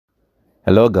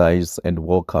Hello guys and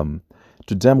welcome.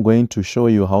 Today I'm going to show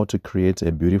you how to create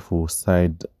a beautiful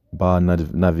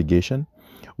sidebar navigation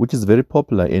which is very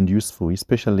popular and useful,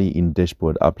 especially in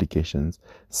dashboard applications,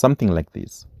 something like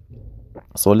this.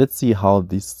 So let's see how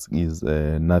this is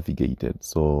navigated.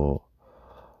 So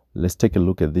let's take a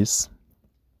look at this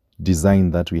design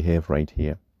that we have right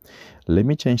here. Let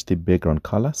me change the background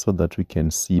color so that we can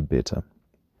see better.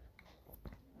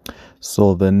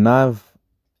 So the nav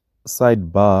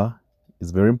sidebar is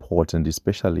very important,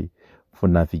 especially for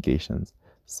navigations.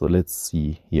 So let's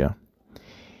see here.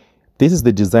 This is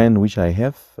the design which I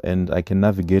have, and I can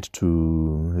navigate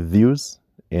to views,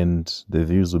 and the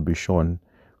views will be shown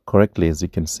correctly, as you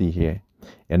can see here,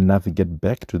 and navigate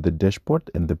back to the dashboard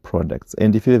and the products.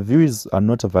 And if your views are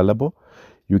not available,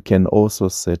 you can also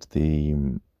set the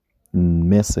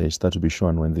message that will be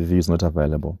shown when the view is not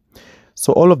available.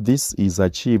 So all of this is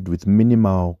achieved with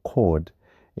minimal code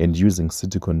and using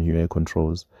Siticone UI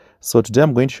controls. So today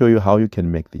I'm going to show you how you can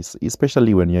make this,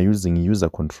 especially when you're using user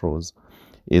controls,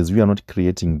 as we are not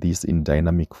creating this in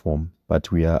dynamic form, but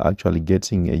we are actually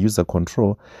getting a user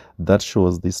control that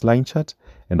shows this line chart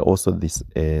and also this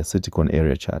Siticone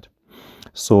area chart.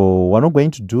 So we're not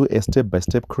going to do a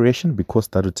step-by-step creation because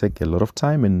that will take a lot of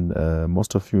time, and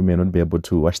most of you may not be able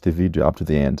to watch the video up to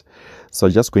the end. So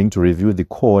I'm just going to review the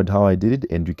code, how I did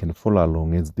it, and you can follow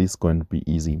along, as this is going to be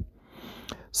easy.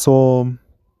 So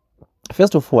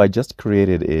first of all, I just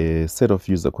created a set of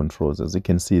user controls. As you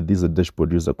can see, these are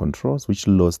dashboard user controls, which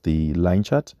loads the line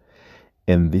chart,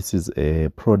 and this is a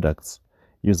products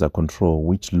user control,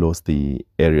 which loads the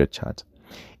area chart.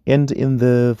 And in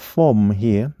the form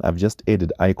here, I've just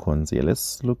added icons here.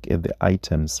 Let's look at the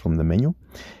items from the menu.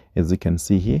 As you can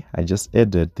see here, I just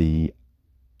added the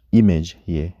image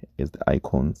here as the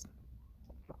icons.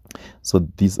 So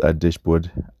these are dashboard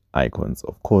icons.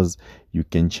 Of course, you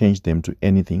can change them to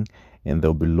anything and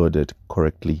they'll be loaded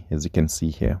correctly, as you can see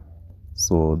here.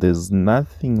 So there's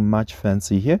nothing much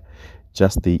fancy here,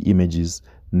 just the images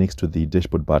next to the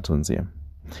dashboard buttons here.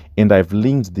 And I've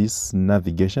linked this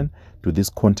navigation to this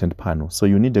content panel. So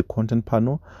you need a content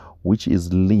panel which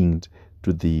is linked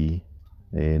to the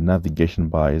navigation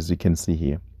bar, as you can see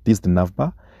here. This is the nav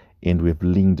bar, and we've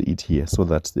linked it here so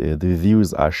that the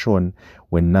views are shown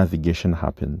when navigation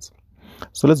happens.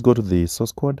 So let's go to the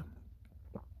source code.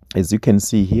 As you can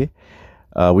see here,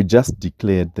 we just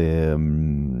declared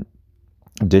the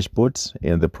dashboard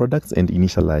and the products and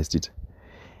initialized it.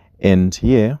 And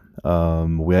here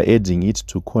we are adding it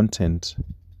to content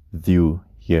view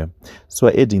here. So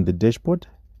we're adding the dashboard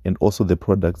and also the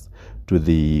products to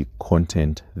the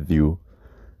content view.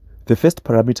 The first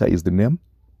parameter is the name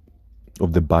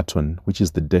of the button, which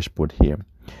is the dashboard here.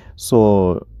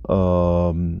 So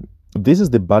this is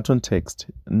the button text,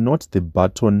 not the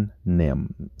button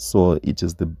name. So it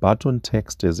is the button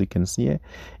text, as you can see here.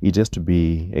 It has to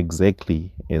be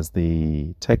exactly as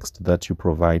the text that you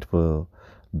provide for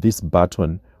this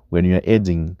button when you are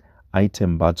adding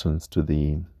item buttons to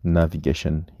the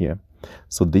navigation here.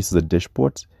 So this is the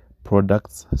dashboard,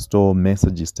 products, store,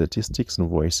 messages, statistics,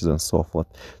 invoices, and so forth.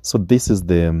 So this is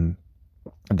the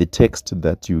text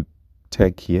that you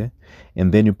tag here,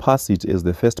 and then you pass it as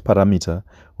the first parameter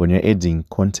when you're adding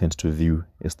content to view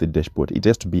as the dashboard. It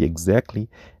has to be exactly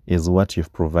as what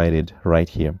you've provided right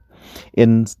here.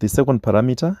 And the second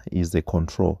parameter is the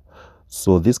control.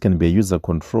 So this can be a user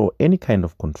control, any kind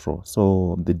of control.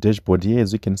 So the dashboard here,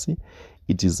 as you can see,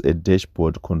 it is a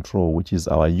dashboard control, which is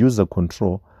our user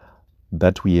control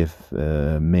that we have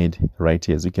made right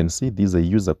here. As you can see, this is a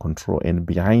user control, and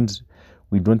behind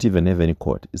we don't even have any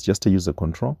code. It's just a user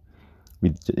control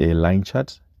with a line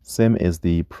chart, same as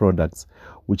the products,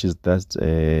 which is just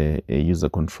a user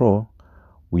control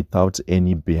without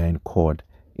any behind code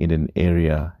in an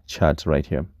area chart right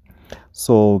here.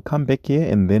 So come back here,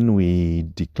 and then we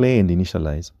declare and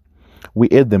initialize. We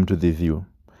add them to the view.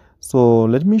 So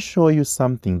let me show you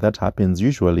something that happens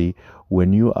usually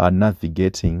when you are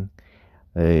navigating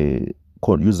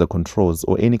user controls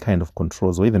or any kind of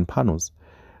controls or even panels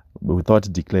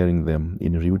without declaring them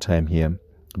in real time here,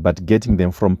 but getting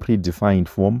them from predefined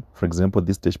form. For example,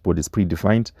 this dashboard is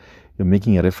predefined. You're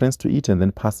making a reference to it and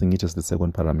then passing it as the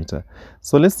second parameter.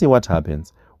 So let's see what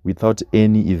happens without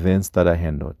any events that are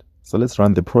handled. So let's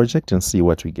run the project and see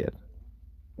what we get.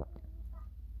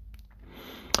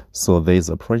 So there's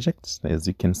a project, as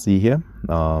you can see here.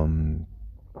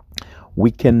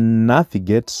 We can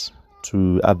navigate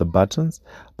to other buttons,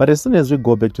 but as soon as we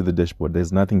go back to the dashboard,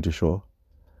 there's nothing to show.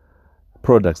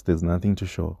 Products, there's nothing to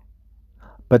show.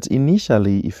 But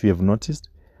initially, if you have noticed,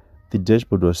 the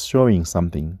dashboard was showing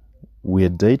something. We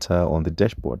had data on the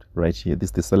dashboard right here. This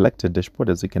is the selected dashboard,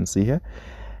 as you can see here.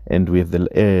 And we have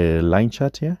the line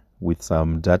chart here with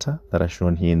some data that are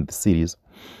shown here in the series.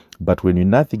 But when you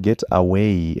navigate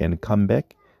away and come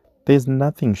back, there's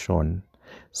nothing shown.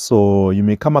 So you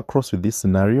may come across with this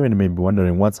scenario and you may be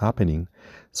wondering what's happening.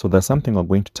 So that's something we're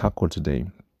going to tackle today.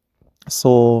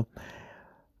 So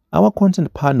our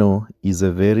content panel is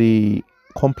a very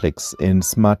complex and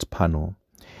smart panel.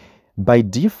 By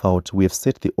default, we have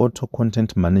set the auto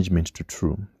content management to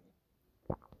true.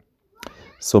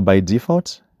 So by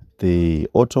default, the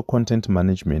auto content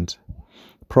management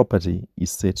property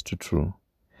is set to true.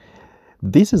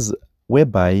 This is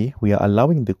whereby we are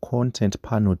allowing the content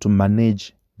panel to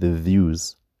manage the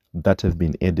views that have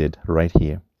been added right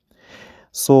here.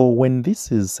 So when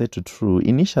this is set to true,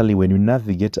 initially when you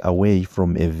navigate away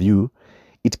from a view,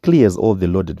 it clears all the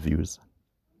loaded views.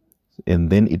 And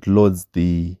then it loads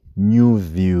the new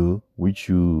view which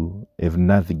you have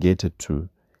navigated to.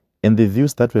 And the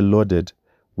views that were loaded,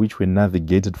 which were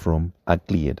navigated from, are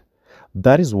cleared.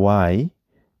 That is why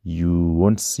you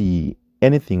won't see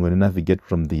anything when you navigate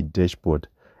from the dashboard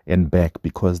and back,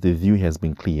 because the view has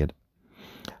been cleared.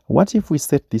 What if we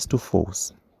set this to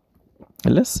false?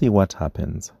 Let's see what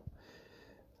happens.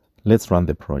 Let's run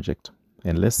the project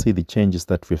and let's see the changes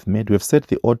that we've made. We've set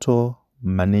the auto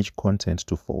manage content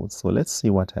to false. So let's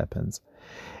see what happens.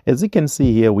 As you can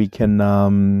see here, we can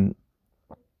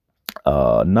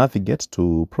navigate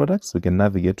to products, we can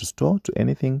navigate to store, to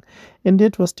anything, and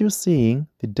yet we're still seeing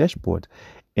the dashboard.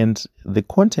 And the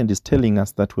content is telling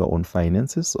us that we're on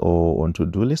finances or on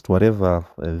to-do list, whatever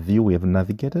view we have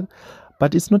navigated,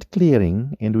 but it's not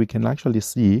clearing, and we can actually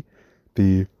see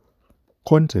the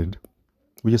content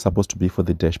which is supposed to be for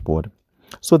the dashboard.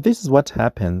 So this is what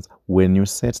happens when you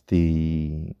set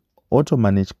the auto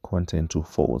manage content to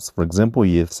false. For example,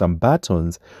 you have some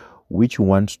buttons which you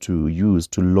want to use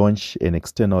to launch an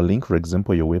external link, for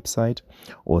example, your website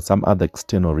or some other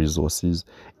external resources,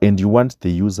 and you want the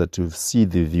user to see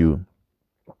the view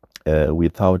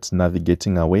without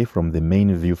navigating away from the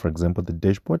main view, for example, the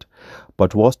dashboard,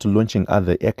 but whilst launching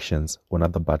other actions on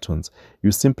other buttons,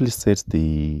 you simply set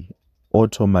the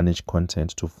auto manage content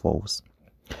to false.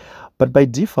 But by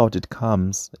default, it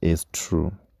comes as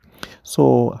true.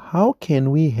 So how can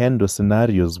we handle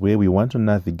scenarios where we want to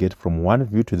navigate from one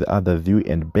view to the other view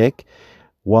and back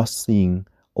whilst seeing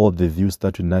all the views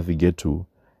that we navigate to,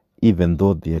 even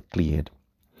though they are cleared?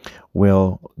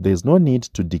 Well, there's no need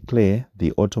to declare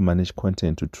the auto manage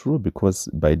content to true, because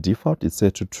by default it's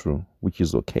set to true, which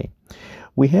is okay.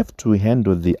 We have to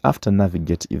handle the after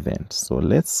navigate event. So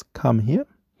let's come here.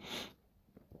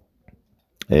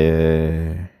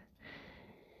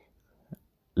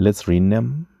 Let's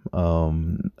rename,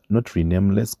 not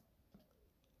rename, let's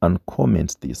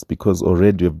uncomment this, because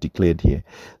already we have declared here.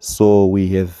 So we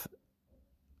have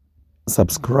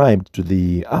subscribed to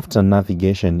the after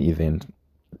navigation event,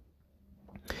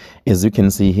 as you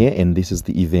can see here, and this is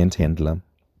the event handler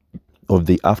of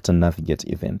the after navigate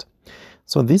event.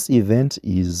 So this event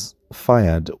is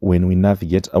fired when we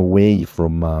navigate away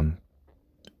from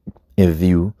a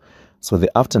view. So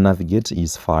the after navigate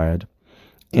is fired,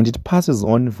 and it passes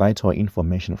on vital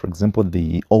information, for example,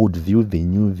 the old view, the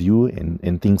new view,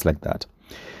 and things like that.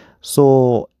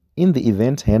 So in the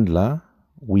event handler,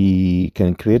 we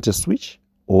can create a switch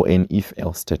or an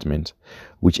if-else statement,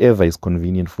 whichever is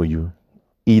convenient for you.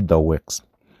 Either works.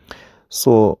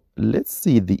 So let's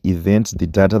see the event, the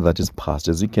data that is passed.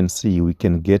 As you can see, we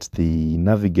can get the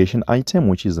navigation item,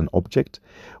 which is an object.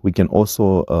 We can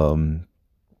also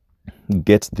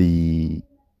get the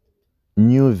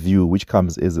new view, which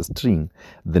comes as a string,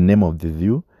 the name of the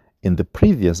view, in the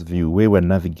previous view where we're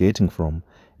navigating from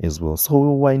as well. So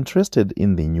we were interested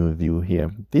in the new view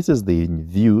here. This is the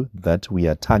view that we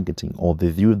are targeting, or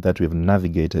the view that we've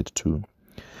navigated to.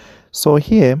 So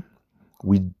here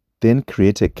we then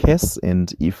create a case,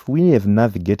 and if we have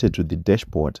navigated to the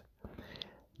dashboard,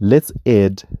 let's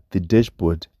add the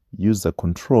dashboard user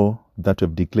control that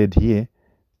we've declared here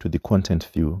to the content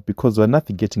view, because we're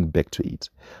navigating back to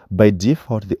it. By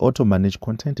default, the auto manage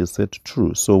content is set to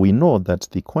true, so we know that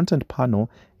the content panel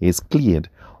is cleared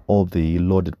all the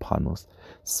loaded panels.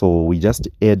 So we just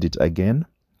add it again,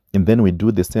 and then we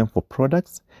do the same for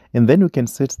products, and then we can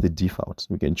set the default.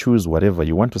 We can choose whatever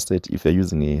you want to set. If you're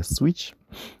using a switch,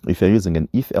 if you're using an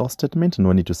if-else statement,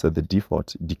 no need to set the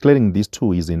default. Declaring these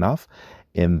two is enough,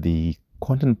 and the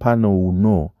content panel will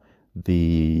know the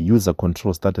user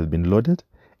controls that have been loaded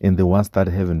and the ones that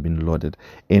haven't been loaded,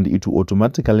 and it will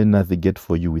automatically navigate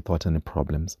for you without any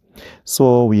problems.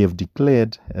 So we have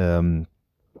declared the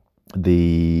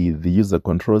user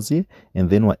controls here,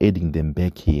 and then we're adding them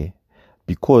back here,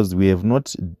 because we have not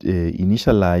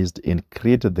initialized and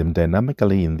created them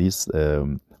dynamically in this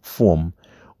form,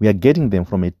 we are getting them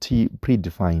from a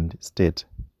predefined state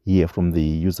here from the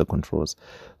user controls.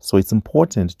 So it's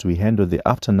important to handle the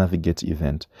after navigate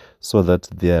event so that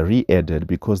they are re-added,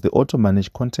 because the auto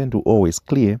manage content will always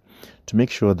clear to make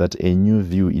sure that a new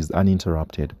view is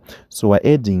uninterrupted. So we're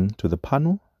adding to the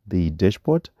panel the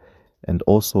dashboard, and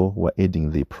also we're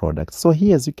adding the product. So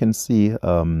here, as you can see,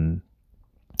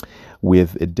 we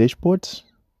have a dashboard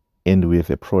and we have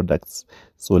a products.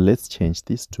 So let's change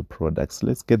this to products.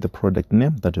 Let's get the product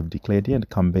name that we've declared here and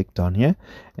come back down here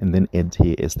and then add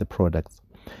here as the products.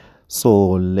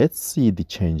 So let's see the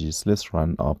changes. Let's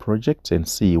run our project and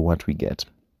see what we get.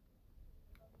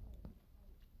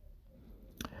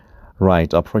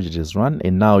 Right, our project is run,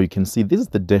 and now you can see this is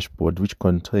the dashboard, which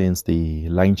contains the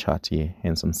line chart here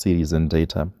and some series and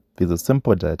data. This is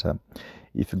simple data.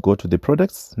 If you go to the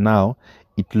products, now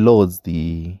it loads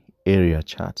the area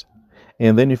chart.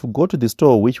 And then if you go to the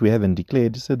store, which we haven't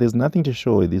declared, so there's nothing to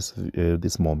show at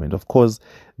this moment. Of course,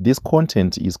 this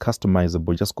content is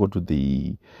customizable. Just go to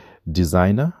the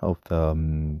designer of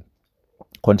the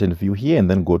content view here, and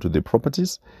then go to the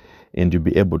properties, and you'll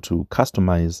be able to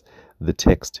customize the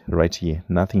text right here.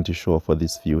 Nothing to show for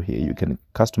this view here. You can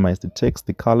customize the text,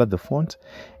 the color, the font,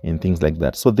 and things like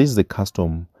that. So this is a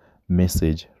custom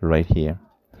message right here.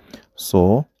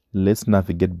 So let's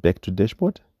navigate back to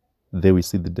dashboard. There we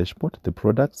see the dashboard, the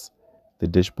products, the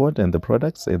dashboard and the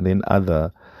products, and then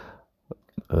other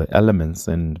elements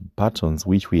and buttons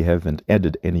which we haven't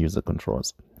added any user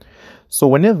controls. So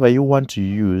whenever you want to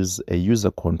use a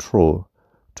user control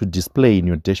to display in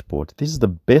your dashboard, this is the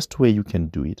best way you can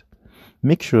do it.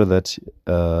 Make sure that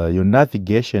your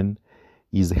navigation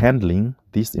is handling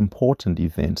this important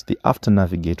event, the after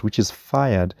navigate, which is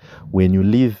fired when you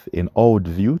leave an old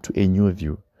view to a new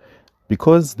view.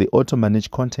 Because the auto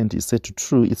manage content is set to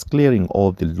true, it's clearing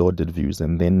all the loaded views,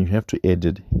 and then you have to add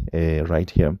it right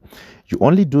here. You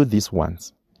only do this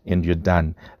once and you're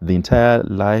done. The entire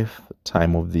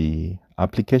lifetime of the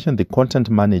application, the content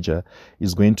manager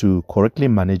is going to correctly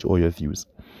manage all your views.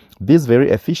 This is very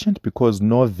efficient because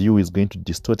no view is going to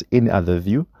distort any other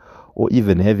view or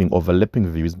even having overlapping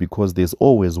views, because there's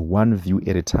always one view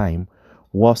at a time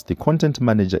whilst the content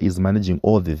manager is managing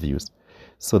all the views.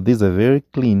 So this is a very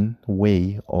clean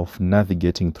way of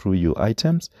navigating through your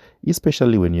items,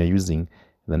 especially when you're using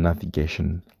the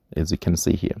navigation, as you can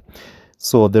see here.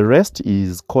 So the rest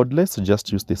is codeless. So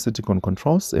just use the Siticone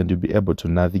controls and you'll be able to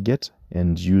navigate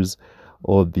and use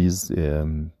all these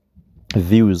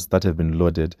views that have been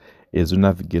loaded as you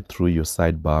navigate through your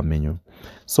sidebar menu.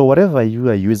 So whatever you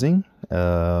are using,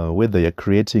 whether you're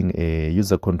creating a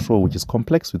user control which is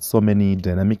complex with so many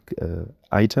dynamic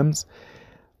items,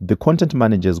 the content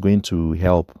manager is going to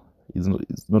help. It's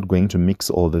not going to mix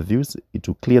all the views. It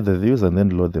will clear the views and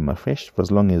then load them afresh for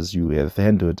as long as you have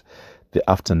handled the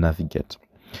after navigate.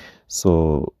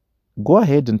 So go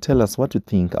ahead and tell us what you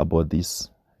think about this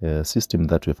system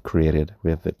that we've created. We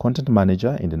have the content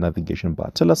manager in the navigation bar.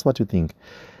 Tell us what you think.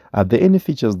 Are there any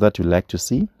features that you like to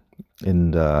see?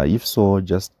 And if so,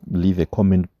 just leave a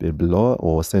comment below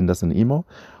or send us an email.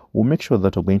 We'll make sure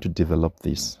that we're going to develop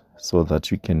this so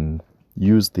that you can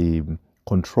use the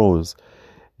controls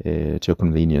to your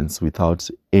convenience without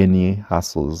any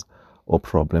hassles or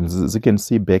problems. As you can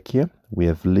see back here, we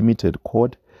have limited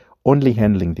code only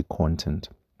handling the content.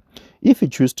 If you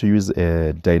choose to use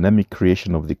a dynamic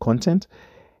creation of the content,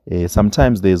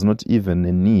 sometimes there is not even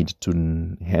a need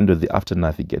to handle the after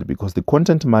navigate, because the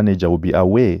content manager will be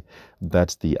aware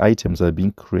that the items are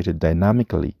being created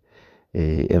dynamically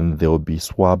and they will be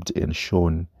swapped and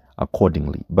shown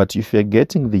accordingly. But if you're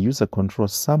getting the user control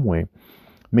somewhere,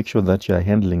 make sure that you are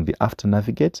handling the after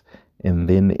navigate, and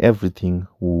then everything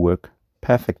will work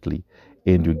perfectly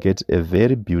and you get a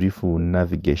very beautiful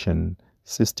navigation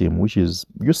system, which is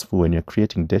useful when you're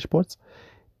creating dashboards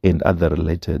and other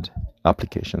related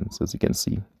applications, as you can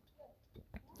see.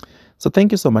 So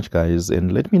thank you so much, guys,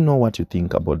 and let me know what you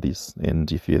think about this.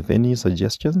 And if you have any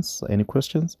suggestions, any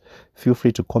questions, feel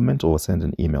free to comment or send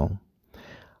an email.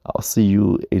 I'll see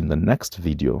you in the next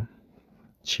video.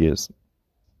 Cheers.